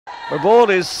The ball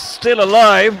is still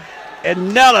alive.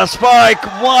 Another spike,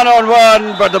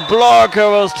 one-on-one, but the blocker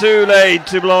was too late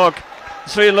to block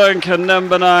Sri Lanka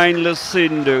number 9,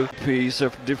 Lasindu. Piece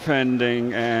of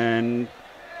defending and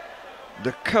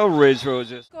the coverage,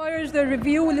 Rogers. Scorers, the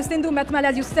review, Lasindu Methmal,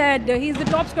 as you said, he's the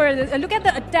top scorer. Look at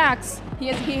the attacks.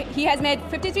 He has made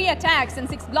 53 attacks and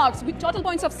 6 blocks with total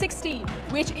points of 60,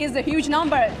 which is a huge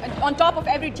number on top of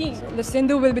every team.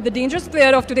 Lasindu will be the dangerous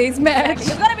player of today's match. Exactly.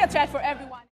 He's going to be a threat for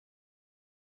everyone.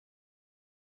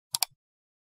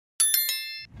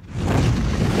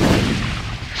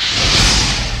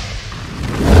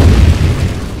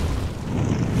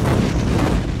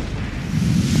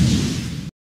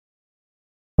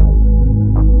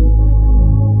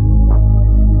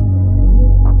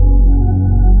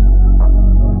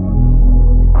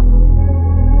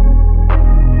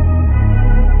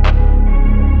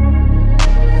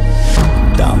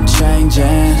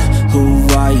 Who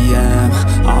I am,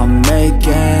 I'm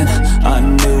making a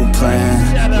new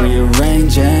plan,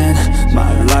 rearranging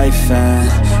my life and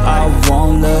I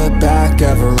won't look back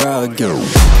ever again.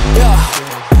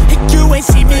 You ain't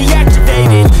see me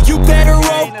activated, you better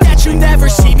hope that you never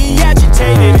see me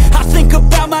agitated. I think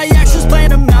about my actions, plan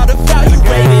them out,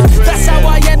 evaluated. That's how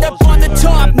I end up on the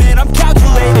top, man, I'm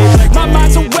calculated. My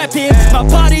mind's a weapon, my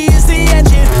body is the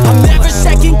engine. I'm never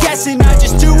second guessing, I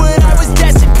just do what I was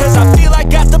destined. Cause I feel I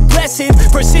got the blessing,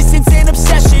 persistence and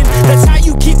obsession. That's how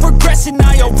you keep progressing,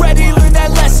 I already learned that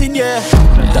lesson, yeah.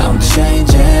 I'm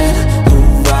changing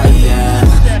who I am,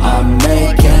 I'm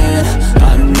making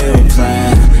a new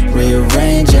plan,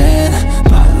 rearranging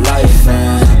my life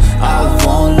and I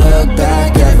won't look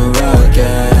back ever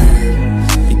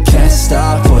again. You can't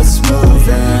stop what's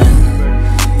moving,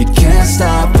 you can't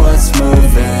stop what's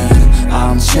moving.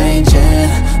 I'm changing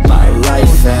my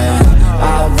life and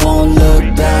I won't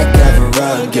look back ever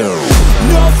again.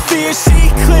 No fear, see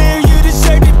clear, you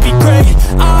deserve to be great.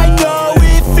 I know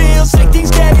it feels like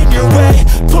things get in your way.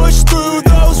 Push through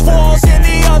those walls and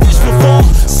the others will fall.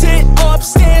 Sit up,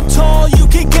 stand tall, you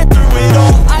can get through it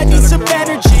all. I need some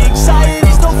energy,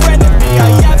 anxiety's no friend of me.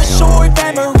 I have a short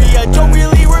memory, I don't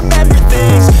really remember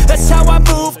things. That's how I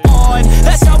move on,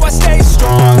 that's how I stay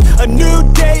strong. A new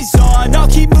day's on, I'll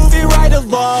keep moving right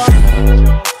along.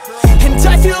 And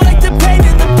I feel like the pain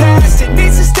in the past, it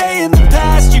needs to stay in the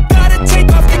past. You gotta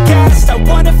take off the cast. I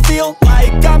wanna feel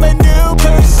like I'm a new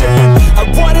person. I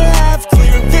wanna have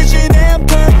clear vision and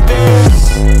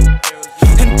purpose.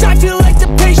 And I feel like the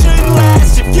pain shouldn't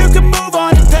last. If you can move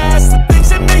on and past the things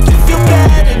that make you feel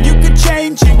bad, and you can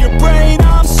change in your brain,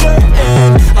 I'm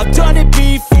certain. I've done it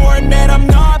before and man, I'm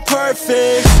not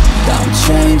perfect. I'm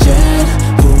changing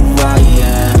who I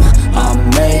am, I'm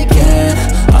making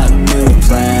a new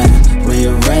plan,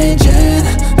 rearranging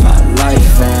my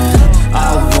life and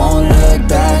I won't look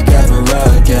back ever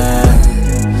again.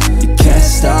 You can't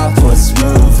stop what's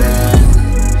moving,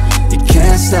 you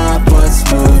can't stop what's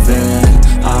moving.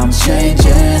 I'm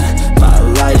changing my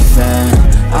life and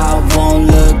I won't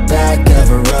look back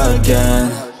ever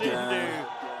again.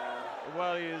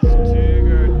 Well, he is too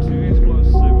good, too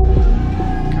explosive,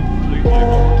 completely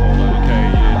blocked on that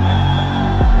occasion,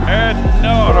 and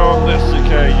not on this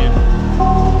occasion.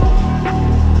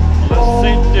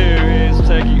 Lasindu is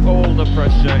taking all the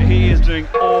pressure, he is doing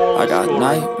all the I got scoring.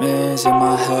 nightmares in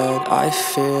my head, I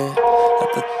fear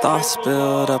that the thoughts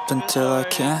build up until I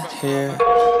can't hear,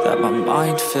 that my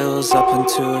mind fills up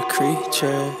into a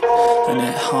creature, and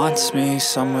it haunts me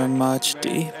somewhere much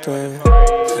deeper.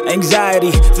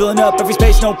 Anxiety, filling up every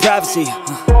space, no privacy.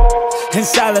 And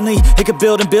silently, it could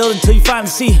build and build until you finally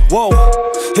see. Whoa,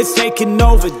 it's taking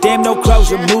over, damn no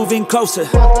closure, moving closer.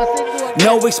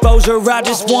 No exposure, I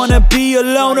just wanna be a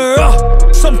loner.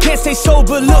 Some can't stay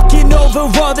sober, looking over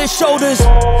all their shoulders,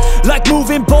 like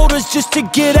moving boulders just to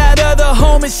get out of the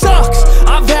home. It sucks,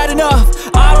 I've had enough,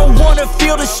 I don't wanna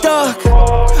feel the stuck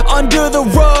under the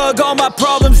rug, all my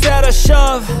problems that I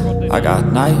shove. I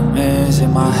got nightmares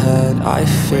in my head, I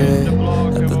fear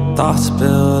that the thoughts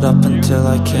build up until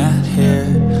I can't hear,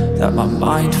 that my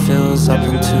mind fills up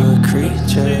into a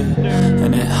creature,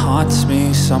 and it haunts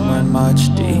me somewhere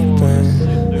much deeper.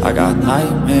 I got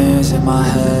nightmares in my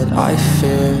head, I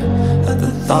fear that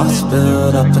the thoughts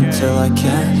build up until I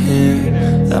can't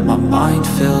hear, that my mind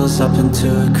fills up into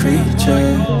a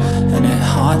creature, and it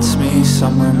haunts me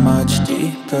somewhere much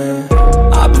deeper.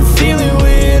 I've been feeling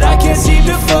weird, I can't seem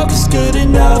to focus good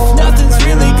enough. Nothing's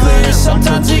really clear,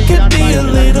 sometimes it could be a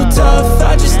little tough.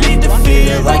 I just need to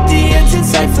feel like the end's in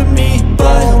sight for me,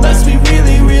 but let's be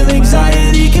really real,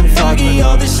 anxiety can foggy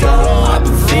all this stuff. I've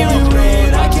been feeling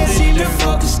weird, I can't seem to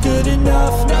focus good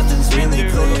enough. Nothing's really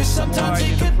clear, sometimes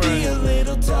it could be a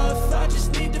little tough. I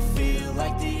just need to feel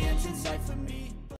like the end's in for me.